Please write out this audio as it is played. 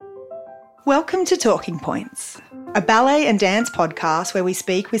Welcome to Talking Points, a ballet and dance podcast where we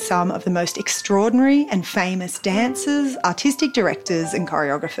speak with some of the most extraordinary and famous dancers, artistic directors and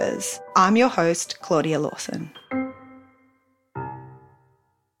choreographers. I'm your host, Claudia Lawson.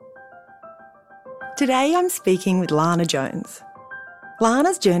 Today I'm speaking with Lana Jones.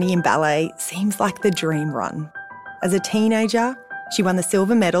 Lana's journey in ballet seems like the dream run. As a teenager, she won the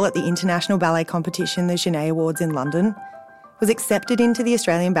silver medal at the International Ballet Competition, the Genet Awards in London, was accepted into the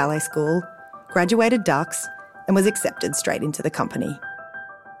Australian Ballet School, graduated Dux, and was accepted straight into the company.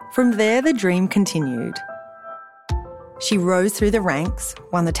 From there, the dream continued. She rose through the ranks,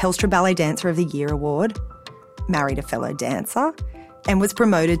 won the Telstra Ballet Dancer of the Year award, married a fellow dancer, and was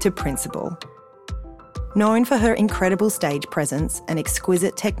promoted to principal. Known for her incredible stage presence and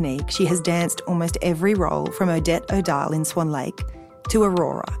exquisite technique, she has danced almost every role from Odette O'Dyle in Swan Lake to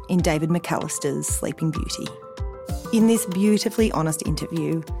Aurora in David McAllister's Sleeping Beauty. In this beautifully honest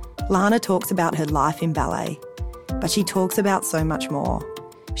interview, Lana talks about her life in ballet, but she talks about so much more.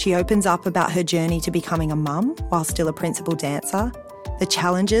 She opens up about her journey to becoming a mum while still a principal dancer, the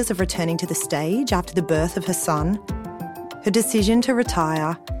challenges of returning to the stage after the birth of her son, her decision to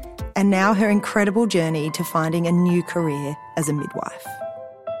retire, and now her incredible journey to finding a new career as a midwife.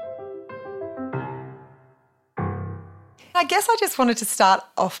 I guess I just wanted to start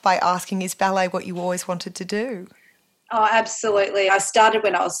off by asking, is ballet what you always wanted to do? Oh, absolutely. I started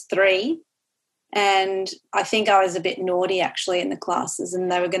when I was 3, and I think I was a bit naughty actually in the classes, and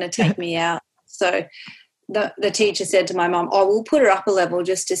they were going to take me out. So the teacher said to my mum, we'll put her up a level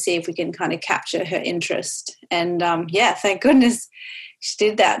just to see if we can kind of capture her interest. And, thank goodness she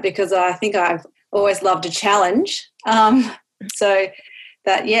did that, because I think I've always loved a challenge. So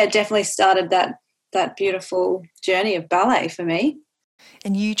that, definitely started that beautiful journey of ballet for me.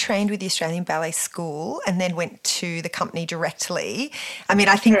 And you trained with the Australian Ballet School and then went to the company directly. I mean,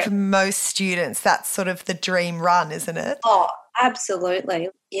 I think Correct. For most students, that's sort of the dream run, isn't it? Oh, absolutely.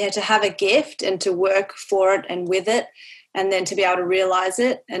 Yeah, to have a gift and to work for it and with it, and then to be able to realise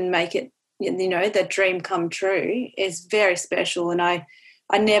it and make it, that dream come true is very special. And I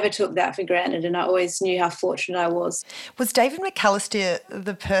never took that for granted, and I always knew how fortunate I was. Was David McAllister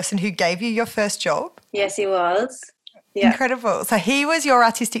the person who gave you your first job? Yes, he was. Yeah. Incredible. So he was your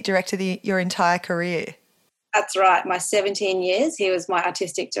artistic director your entire career? That's right. My 17 years, he was my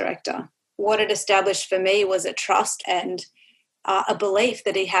artistic director. What it established for me was a trust and a belief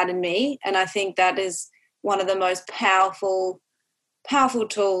that he had in me, and I think that is one of the most powerful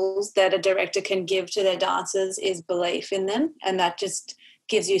tools that a director can give to their dancers is belief in them, and that just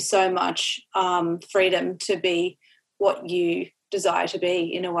gives you so much freedom to be what you desire to be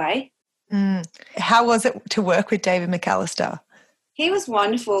in a way. How was it to work with David McAllister? He was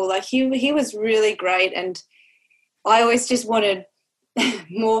wonderful. Like he was really great, and I always just wanted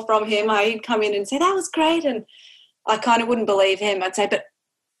more from him. He'd come in and say, that was great, and I kind of wouldn't believe him. I'd say, but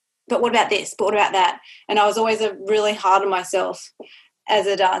what about this? But what about that? And I was always really hard on myself as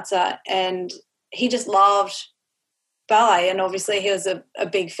a dancer, and he just loved ballet, and obviously he was a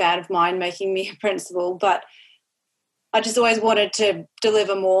big fan of mine, making me a principal, but I just always wanted to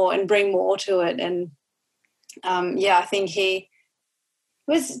deliver more and bring more to it. And, I think he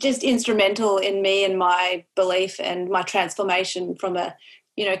was just instrumental in me and my belief and my transformation from a,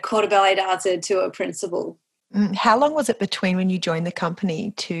 quarter ballet dancer to a principal. How long was it between when you joined the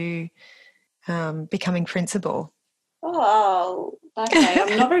company to becoming principal? Oh, okay.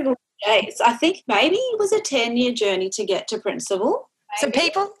 I'm not very good with dates. I think maybe it was a 10-year journey to get to principal.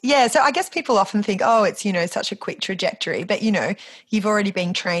 Maybe. So I guess people often think, it's, such a quick trajectory, but, you've already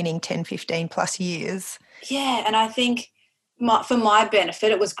been training 10, 15 plus years. Yeah, and I think for my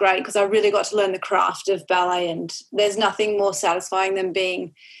benefit, it was great because I really got to learn the craft of ballet, and there's nothing more satisfying than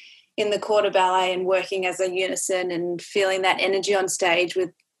being in the quarter ballet and working as a unison and feeling that energy on stage with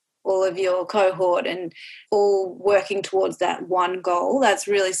all of your cohort and all working towards that one goal. That's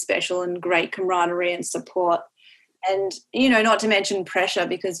really special, and great camaraderie and support. And, not to mention pressure,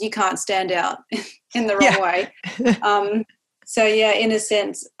 because you can't stand out in the wrong way. In a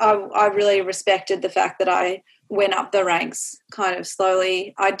sense, I really respected the fact that I went up the ranks kind of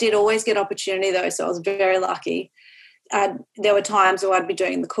slowly. I did always get opportunity, though, so I was very lucky. There were times where I'd be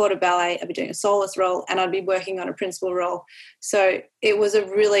doing the quarter ballet, I'd be doing a soloist role, and I'd be working on a principal role. So it was a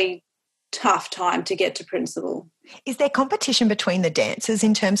really tough time to get to principal. Is there competition between the dancers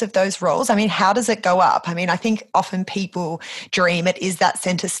in terms of those roles? I mean, how does it go up? I mean, I think often people dream it is that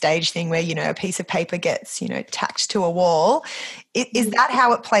centre stage thing where, a piece of paper gets, tacked to a wall. Is that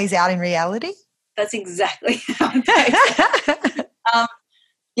how it plays out in reality? That's exactly how it plays out.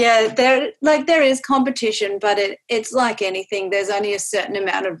 Yeah, there is competition, but it's like anything. There's only a certain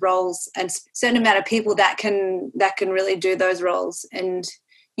amount of roles and certain amount of people that can really do those roles. And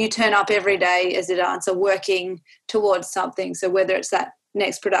you turn up every day as a dancer working towards something. So whether it's that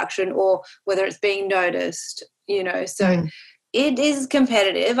next production or whether it's being noticed, so it is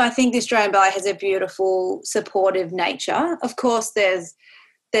competitive. I think the Australian Ballet has a beautiful, supportive nature. Of course, there's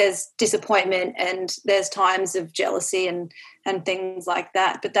disappointment and there's times of jealousy and things like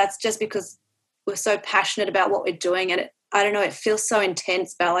that. But that's just because we're so passionate about what we're doing. And I don't know, it feels so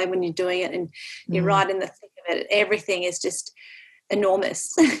intense, ballet, when you're doing it and you're right in the thick of it. Everything is just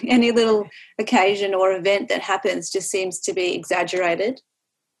enormous. Any little occasion or event that happens just seems to be exaggerated.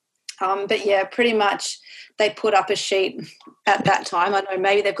 But yeah, pretty much they put up a sheet at that time. I know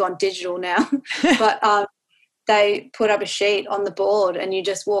maybe they've gone digital now, but they put up a sheet on the board and you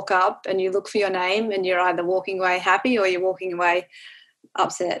just walk up and you look for your name and you're either walking away happy or you're walking away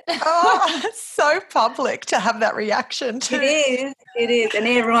upset. Oh, it's so public to have that reaction too. It is. And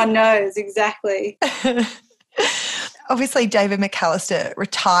everyone knows exactly. Obviously, David McAllister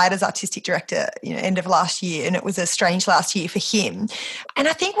retired as artistic director, end of last year, and it was a strange last year for him. And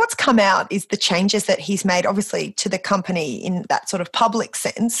I think what's come out is the changes that he's made, obviously, to the company in that sort of public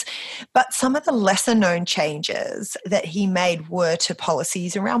sense. But some of the lesser known changes that he made were to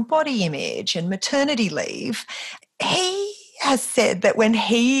policies around body image and maternity leave. He has said that when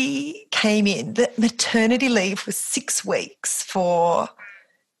he came in, that maternity leave was 6 weeks for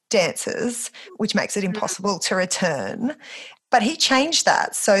dancers, which makes it impossible to return. But he changed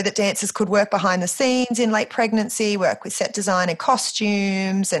that so that dancers could work behind the scenes in late pregnancy, work with set design and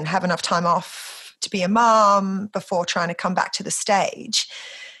costumes, and have enough time off to be a mum before trying to come back to the stage.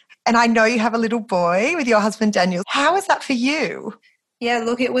 And I know you have a little boy with your husband, Daniel. How was that for you? Yeah,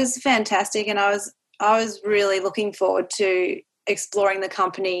 look, it was fantastic. And I was really looking forward to exploring the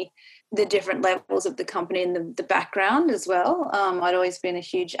company, the different levels of the company and the background as well. I'd always been a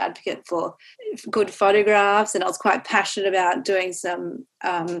huge advocate for good photographs, and I was quite passionate about doing some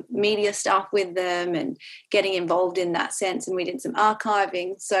media stuff with them and getting involved in that sense, and we did some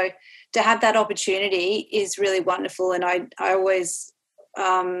archiving. So to have that opportunity is really wonderful, and I always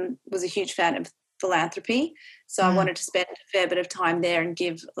was a huge fan of philanthropy, so I wanted to spend a fair bit of time there and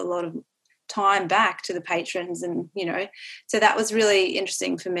give a lot of time back to the patrons, and so that was really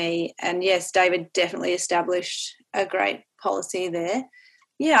interesting for me. And yes, David definitely established a great policy there.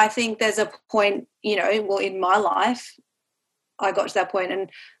 I think there's a point, in my life I got to that point, and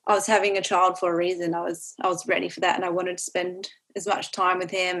I was having a child for a reason. I was ready for that, and I wanted to spend as much time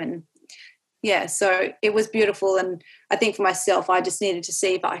with him. And so it was beautiful. And I think for myself, I just needed to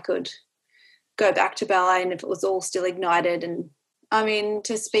see if I could go back to ballet and if it was all still ignited. And I mean,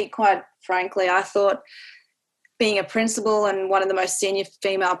 to speak quite frankly, I thought, being a principal and one of the most senior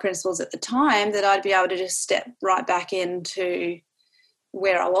female principals at the time, that I'd be able to just step right back into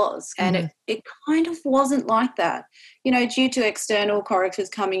where I was. And it kind of wasn't like that, due to external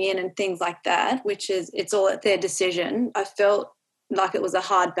choreographers coming in and things like that, which is, it's all at their decision. I felt like it was a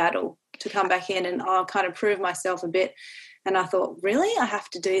hard battle to come back in, and I'll kind of prove myself a bit. And I thought, really, I have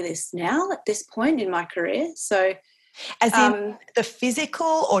to do this now at this point in my career? So as in the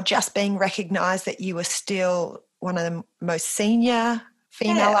physical, or just being recognised that you were still one of the most senior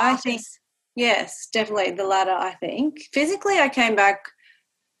female artists? I think, yes, definitely the latter, I think. Physically, I came back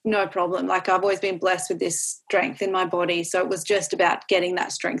no problem. Like, I've always been blessed with this strength in my body, so it was just about getting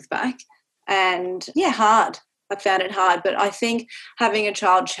that strength back. And, hard. I found it hard. But I think having a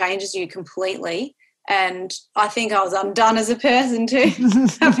child changes you completely. And I think I was undone as a person too,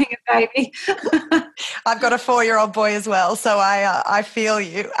 having a baby. I've got a 4-year-old boy as well, so I feel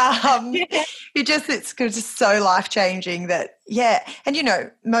you. It's just so life-changing that,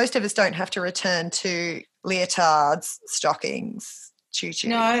 and most of us don't have to return to leotards, stockings, tutus.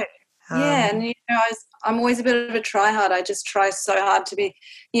 No, and I'm always a bit of a try-hard. I just try so hard to be,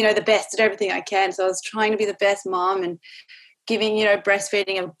 the best at everything I can. So I was trying to be the best mom and giving,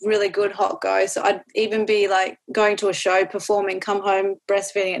 breastfeeding a really good hot go. So I'd even be like going to a show, performing, come home,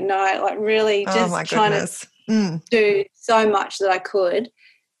 breastfeeding at night, like really just trying to do so much that I could.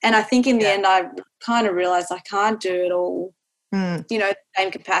 And I think in the end I kind of realised I can't do it all, the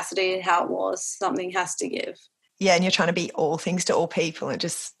same capacity and how it was. Something has to give. Yeah, and you're trying to be all things to all people, and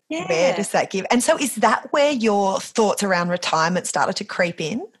just where does that give? And so is that where your thoughts around retirement started to creep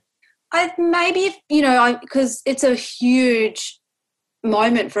in? Because it's a huge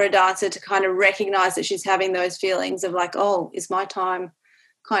moment for a dancer to kind of recognise that she's having those feelings of like, oh, is my time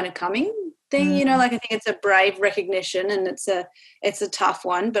kind of coming thing? I think it's a brave recognition, and it's a tough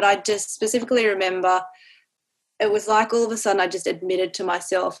one. But I just specifically remember it was like all of a sudden I just admitted to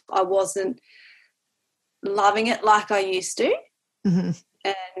myself I wasn't loving it like I used to. Mm-hmm.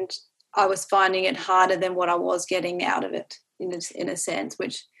 And I was finding it harder than what I was getting out of it in a sense,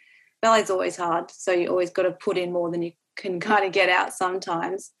 which ballet's always hard. So you always got to put in more than you can kind of get out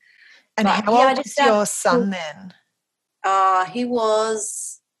sometimes. And but, how old was your son then? He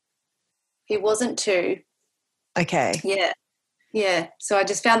wasn't 2. Okay. Yeah. So I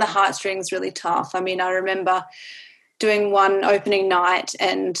just found the heartstrings really tough. I mean, I remember doing one opening night,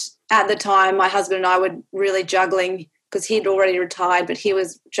 and at the time my husband and I were really juggling because he'd already retired, but he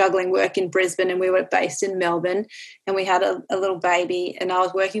was juggling work in Brisbane and we were based in Melbourne, and we had a little baby and I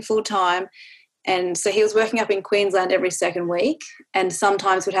was working full time. And so he was working up in Queensland every second week, and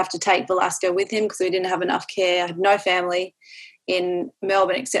sometimes would have to take Velasco with him because we didn't have enough care. I had no family in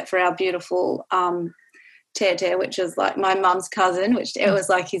Melbourne except for our beautiful Tere, which is like my mum's cousin, which it was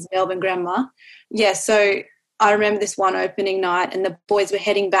like his Melbourne grandma. Yeah, so I remember this one opening night and the boys were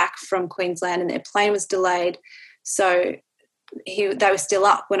heading back from Queensland and their plane was delayed. So they were still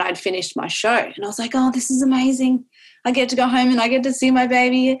up when I'd finished my show. And I was like, oh, this is amazing. I get to go home and I get to see my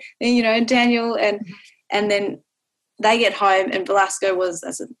baby, and Daniel. And then they get home and Velasco was,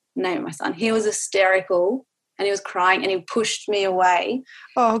 that's the name of my son, he was hysterical and he was crying and he pushed me away.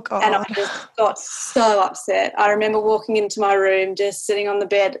 Oh, God. And I just got so upset. I remember walking into my room, just sitting on the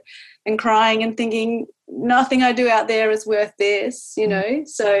bed and crying and thinking nothing I do out there is worth this,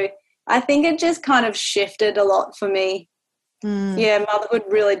 So I think it just kind of shifted a lot for me. Yeah, motherhood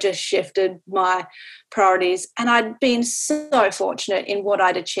really just shifted my priorities, and I'd been so fortunate in what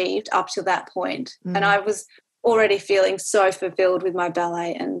I'd achieved up to that point. And I was already feeling so fulfilled with my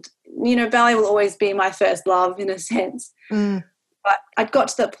ballet, and ballet will always be my first love in a sense. But I'd got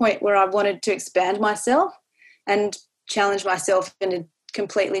to that point where I wanted to expand myself and challenge myself in a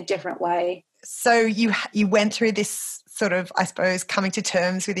completely different way. So you went through this sort of, I suppose, coming to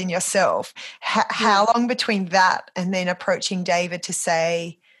terms within yourself. How long between that and then approaching David to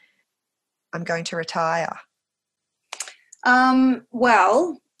say, I'm going to retire?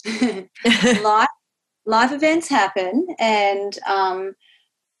 Well, life events happen, and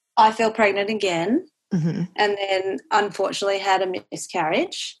I fell pregnant again, and then unfortunately had a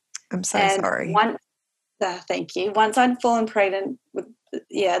miscarriage. I'm so sorry. Thank you. Once I'd fallen pregnant with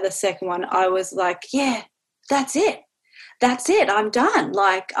the second one, I was like, yeah, that's it. I'm done.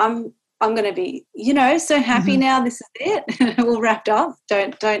 Like I'm going to be, so happy now. This is it. We're wrapped up.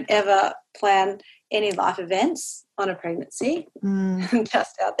 Don't ever plan any life events on a pregnancy.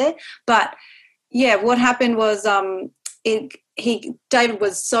 Just out there. But yeah, what happened was David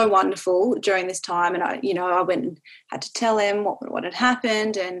was so wonderful during this time, and I went and had to tell him what had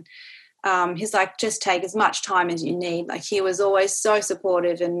happened, and he's like, just take as much time as you need. Like he was always so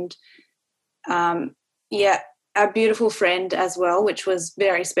supportive, and our beautiful friend as well, which was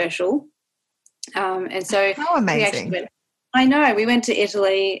very special. And so how amazing. We went to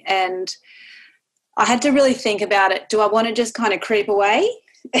Italy, and I had to really think about it. Do I want to just kind of creep away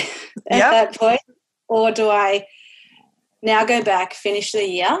at that point, or do I now go back, finish the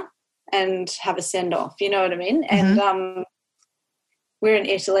year and have a send-off? You know what I mean? And we're in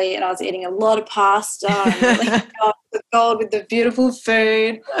Italy, and I was eating a lot of pasta and really gold with the beautiful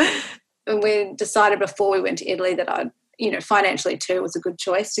food. And we decided before we went to Italy that financially too, it was a good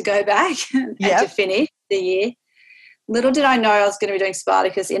choice to go back and to finish the year. Little did I know I was going to be doing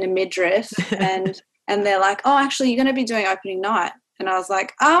Spartacus in a midriff, and they're like, oh, actually, you're going to be doing opening night. And I was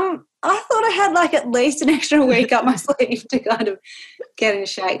like, I thought I had like at least an extra week up my sleeve to kind of get in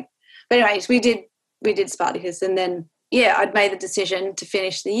shape. But anyways, we did Spartacus, and then I'd made the decision to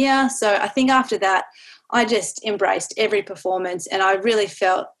finish the year. So I think after that, I just embraced every performance, and I really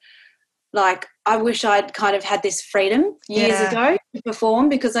felt like I wish I'd kind of had this freedom years ago to perform,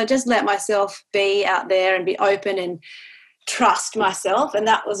 because I just let myself be out there and be open and trust myself, and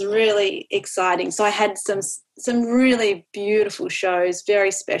that was really exciting. So I had some really beautiful shows,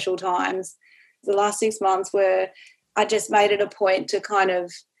 very special times. The last 6 months where I just made it a point to kind of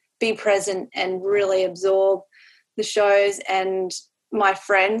be present and really absorb the shows and my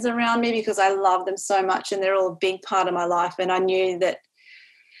friends around me, because I love them so much and they're all a big part of my life, and I knew that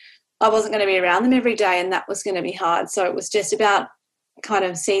I wasn't going to be around them every day, and that was going to be hard. So it was just about kind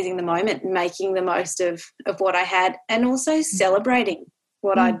of seizing the moment and making the most of what I had, and also celebrating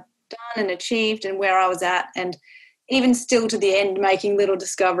what I'd done and achieved and where I was at, and even still to the end making little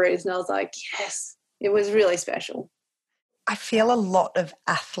discoveries. And I was like, yes, it was really special. I feel a lot of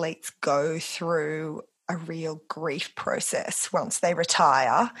athletes go through a real grief process once they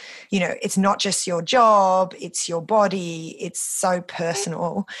retire. It's not just your job, it's your body, it's so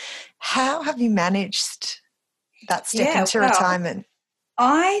personal. How have you managed that step into well, retirement?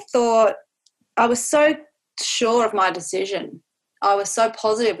 I thought I was so sure of my decision. I was so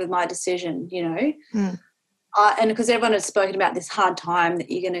positive with my decision, you know. Mm. And because everyone had spoken about this hard time that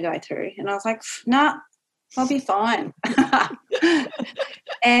you're going to go through. And I was like, nah, I'll be fine.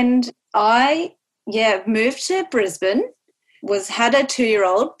 And I, moved to Brisbane, had a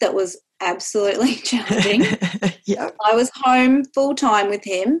 2-year-old that was absolutely challenging. Yep. I was home full time with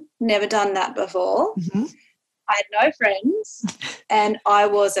him, never done that before. Mm-hmm. I had no friends and I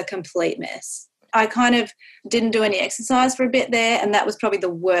was a complete mess. I kind of didn't do any exercise for a bit there, and that was probably the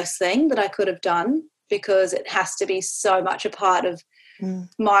worst thing that I could have done, because it has to be so much a part of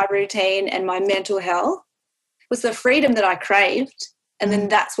my routine and my mental health. It was the freedom that I craved, and then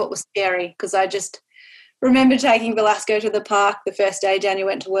that's what was scary, because I just remember taking Velasco to the park the first day Daniel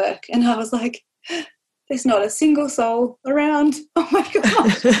went to work, and I was like, there's not a single soul around. Oh, my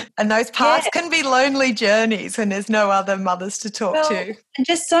God. And those parks can be lonely journeys when there's no other mothers to talk to. And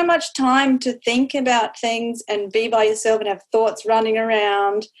just so much time to think about things and be by yourself and have thoughts running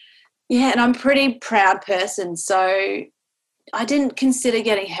around. Yeah, and I'm a pretty proud person, so I didn't consider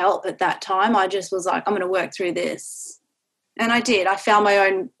getting help at that time. I just was like, I'm going to work through this. And I did. I found my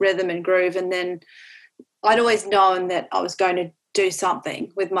own rhythm and groove, and then I'd always known that I was going to do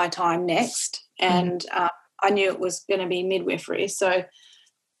something with my time next, and I knew it was going to be midwifery. So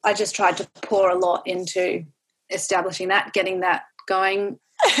I just tried to pour a lot into establishing that, getting that going.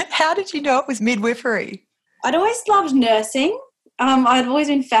 How did you know it was midwifery? I'd always loved nursing. I'd always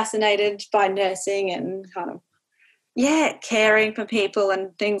been fascinated by nursing and kind of, caring for people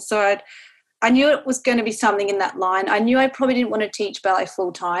and things. So I knew it was going to be something in that line. I knew I probably didn't want to teach ballet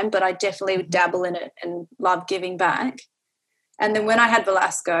full time, but I definitely would dabble in it and love giving back. And then when I had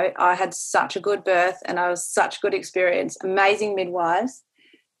Velasco, I had such a good birth and I was such a good experience, amazing midwives,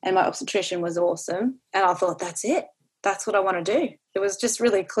 and my obstetrician was awesome. And I thought, that's it. That's what I want to do. It was just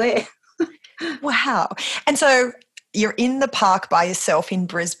really clear. Wow. And so you're in the park by yourself in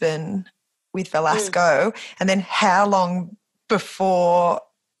Brisbane with Velasco, and then how long before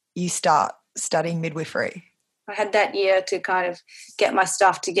you start studying midwifery? I had that year to kind of get my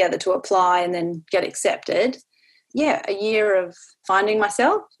stuff together to apply and then get accepted. Yeah, a year of finding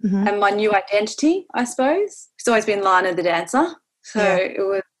myself and my new identity, I suppose. It's always been Lana the dancer, so it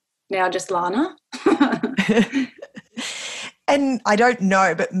was now just Lana. And I don't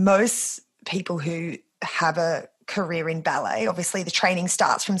know, but most people who have a career in ballet, obviously the training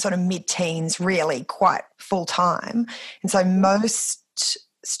starts from sort of mid-teens, really quite full-time. And so most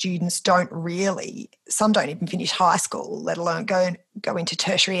students some don't even finish high school, let alone go into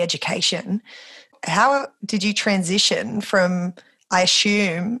tertiary education. How did you transition from, I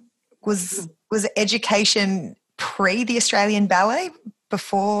assume, was education pre the Australian Ballet,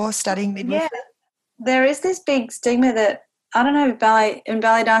 before studying midwifery? Yeah, there is this big stigma that, I don't know,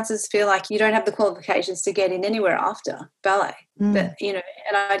 ballet dancers feel like you don't have the qualifications to get in anywhere after ballet. But, you know,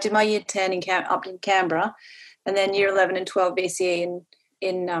 and I did my year 10 up in Canberra, and then year 11 and 12 BCE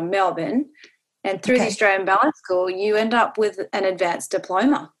in Melbourne. And through the Australian Ballet School, you end up with an advanced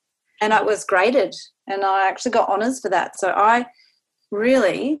diploma. And I was graded, and I actually got honours for that. So I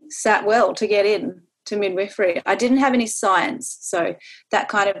really sat well to get in to midwifery. I didn't have any science, so that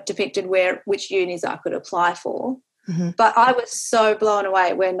kind of depicted which unis I could apply for. But I was so blown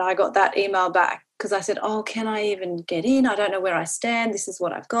away when I got that email back, because I said, can I even get in? I don't know where I stand. This is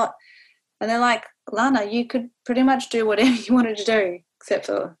what I've got. And they're like, Lana, you could pretty much do whatever you wanted to do except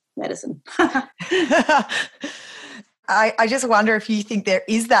for medicine. I just wonder if you think there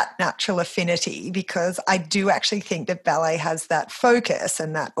is that natural affinity, because I do actually think that ballet has that focus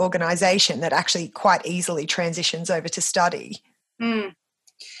and that organisation that actually quite easily transitions over to study.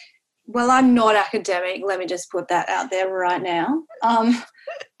 Well, I'm not academic. Let me just put that out there right now.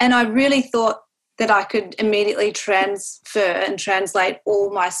 And I really thought that I could immediately transfer and translate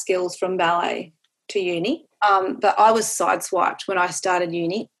all my skills from ballet to uni. But I was sideswiped when I started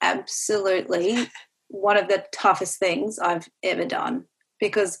uni. Absolutely. One of the toughest things I've ever done,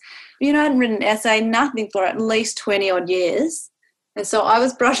 because, I hadn't written an essay, nothing for at least 20 odd years. And so I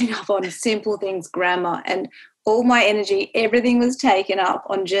was brushing up on simple things, grammar, and all my energy, everything was taken up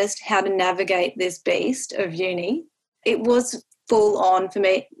on just how to navigate this beast of uni. It was full on for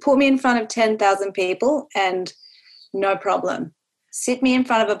me. Put me in front of 10,000 people and no problem. Sit me in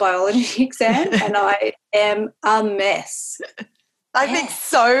front of a biology exam and I am a mess. I think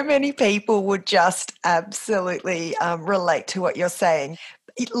so many people would just absolutely relate to what you're saying,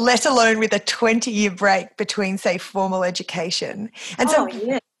 let alone with a 20-year break between, say, formal education. And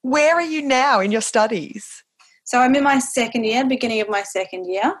where are you now in your studies? So I'm in my second year, beginning of my second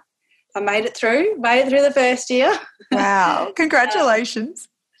year. I made it through the first year. Wow. Congratulations.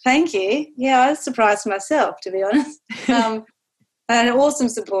 Thank you. Yeah, I was surprised myself, to be honest. I had awesome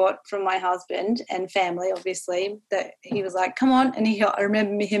support from my husband and family, obviously, that he was like, come on. And I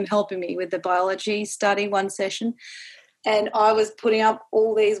remember him helping me with the biology study one session. And I was putting up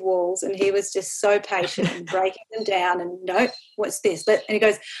all these walls and he was just so patient and breaking them down and, no, what's this? And he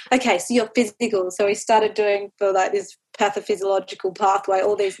goes, okay, so you're physical. So he started doing for like this pathophysiological pathway,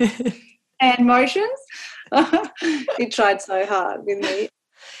 all these hand motions. He tried so hard with me.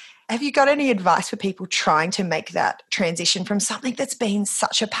 Have you got any advice for people trying to make that transition from something that's been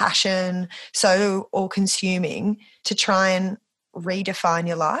such a passion, so all-consuming, to try and redefine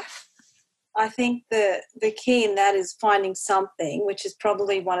your life? I think the key in that is finding something, which is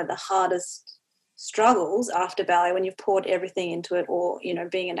probably one of the hardest struggles after ballet when you've poured everything into it, or, you know,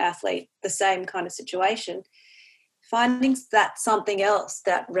 being an athlete, the same kind of situation. Finding that something else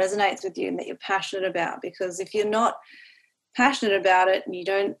that resonates with you and that you're passionate about, because if you're not passionate about it and you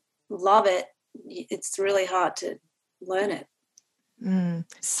don't love it, it's really hard to learn it.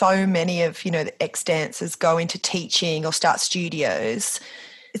 So many of, you know, the ex-dancers go into teaching or start studios.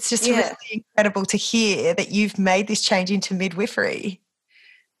 It's just really incredible to hear that you've made this change into midwifery.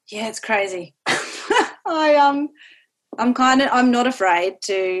 Yeah, it's crazy. I'm not afraid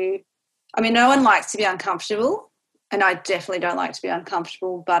to, I mean, no one likes to be uncomfortable, and I definitely don't like to be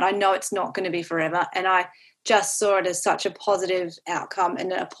uncomfortable, but I know it's not going to be forever, and I just saw it as such a positive outcome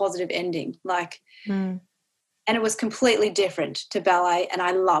and a positive ending. And it was completely different to ballet, and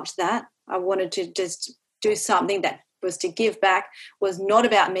I loved that. I wanted to just do something that was to give back, was not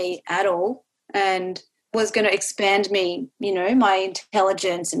about me at all, and was going to expand me, you know, my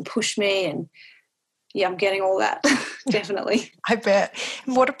intelligence and push me. And yeah, I'm getting all that, definitely. I bet.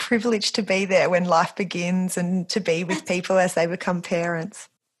 And what a privilege to be there when life begins and to be with people as they become parents.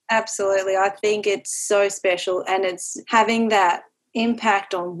 Absolutely. I think it's so special, and it's having that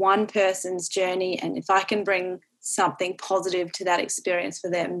impact on one person's journey, and if I can bring something positive to that experience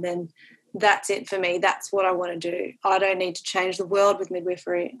for them, then that's it for me. That's what I want to do. I don't need to change the world with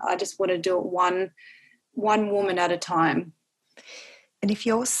midwifery. I just want to do it one woman at a time. And if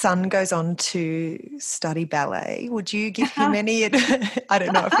your son goes on to study ballet, would you give him any I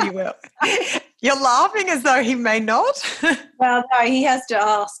don't know if you will. You're laughing as though he may not. Well, no, he has to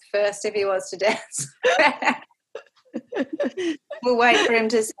ask first if he wants to dance. We'll wait for him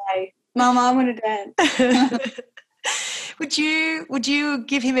to say, Mum, I want to dance. Would you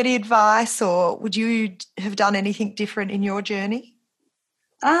give him any advice, or would you have done anything different in your journey?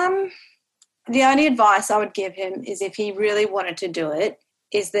 The only advice I would give him is, if he really wanted to do it,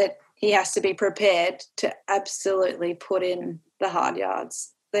 is that he has to be prepared to absolutely put in the hard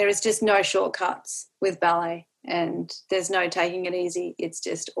yards. There is just no shortcuts with ballet, and there's no taking it easy. It's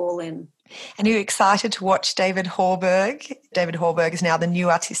just all in. And are you excited to watch David Hallberg? David Hallberg is now the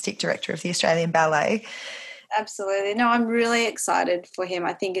new artistic director of the Australian Ballet. Absolutely. No, I'm really excited for him.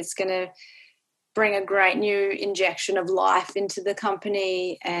 I think it's going to bring a great new injection of life into the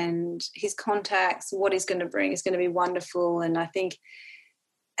company, and his contacts, what he's going to bring is going to be wonderful. And I think,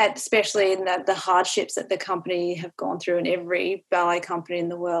 especially in the hardships that the company have gone through, and every ballet company in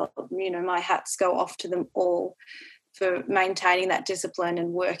the world, you know, my hats go off to them all for maintaining that discipline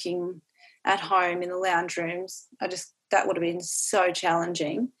and working at home in the lounge rooms. That would have been so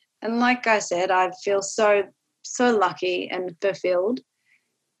challenging. And like I said, I feel so lucky and fulfilled.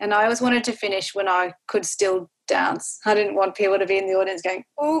 And I always wanted to finish when I could still dance. I didn't want people to be in the audience going,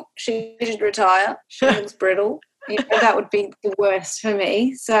 oh, she should retire. She looks brittle. You know, that would be the worst for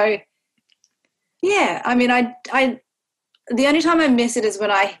me. So, yeah, I mean, I the only time I miss it is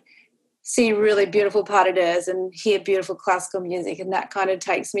when I see really beautiful pas de deux and hear beautiful classical music, and that kind of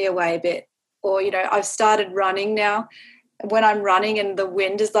takes me away a bit. Or, you know, I've started running now. When I'm running and the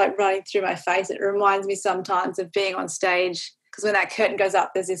wind is like running through my face, it reminds me sometimes of being on stage, because when that curtain goes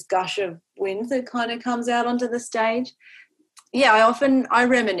up, there's this gush of wind that kind of comes out onto the stage. Yeah, I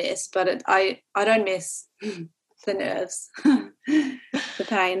reminisce, but I don't miss the nerves, the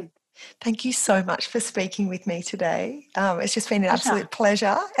pain. Thank you so much for speaking with me today. It's just been an absolute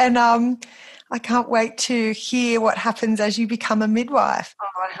pleasure. And I can't wait to hear what happens as you become a midwife. Oh,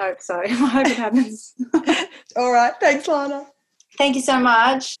 I hope so. I hope it happens. All right. Thanks, Lana. Thank you so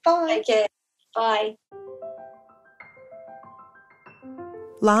much. Bye. Take care. Bye.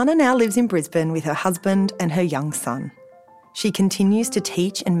 Lana now lives in Brisbane with her husband and her young son. She continues to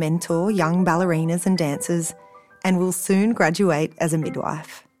teach and mentor young ballerinas and dancers, and will soon graduate as a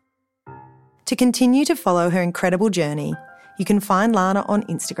midwife. To continue to follow her incredible journey, you can find Lana on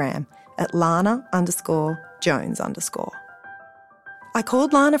Instagram at Lana_Jones_. I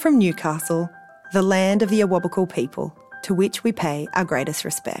called Lana from Newcastle, the land of the Awabakal people, to which we pay our greatest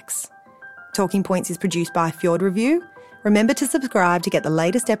respects. Talking Points is produced by Fjord Review. Remember to subscribe to get the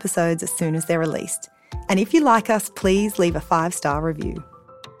latest episodes as soon as they're released. And if you like us, please leave a 5-star review.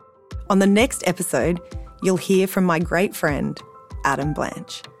 On the next episode, you'll hear from my great friend, Adam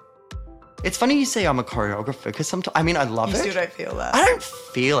Blanche. It's funny you say I'm a choreographer because sometimes, I mean, I love it. You still don't feel that? I don't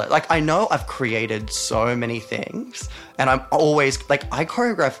feel it. Like, I know I've created so many things and I'm always, like, I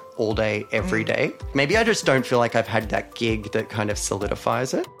choreograph all day, every day. Maybe I just don't feel like I've had that gig that kind of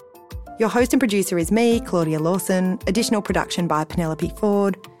solidifies it. Your host and producer is me, Claudia Lawson. Additional production by Penelope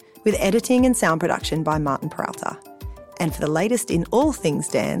Ford, with editing and sound production by Martin Peralta. And for the latest in all things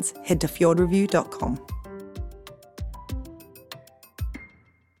dance, head to fjordreview.com.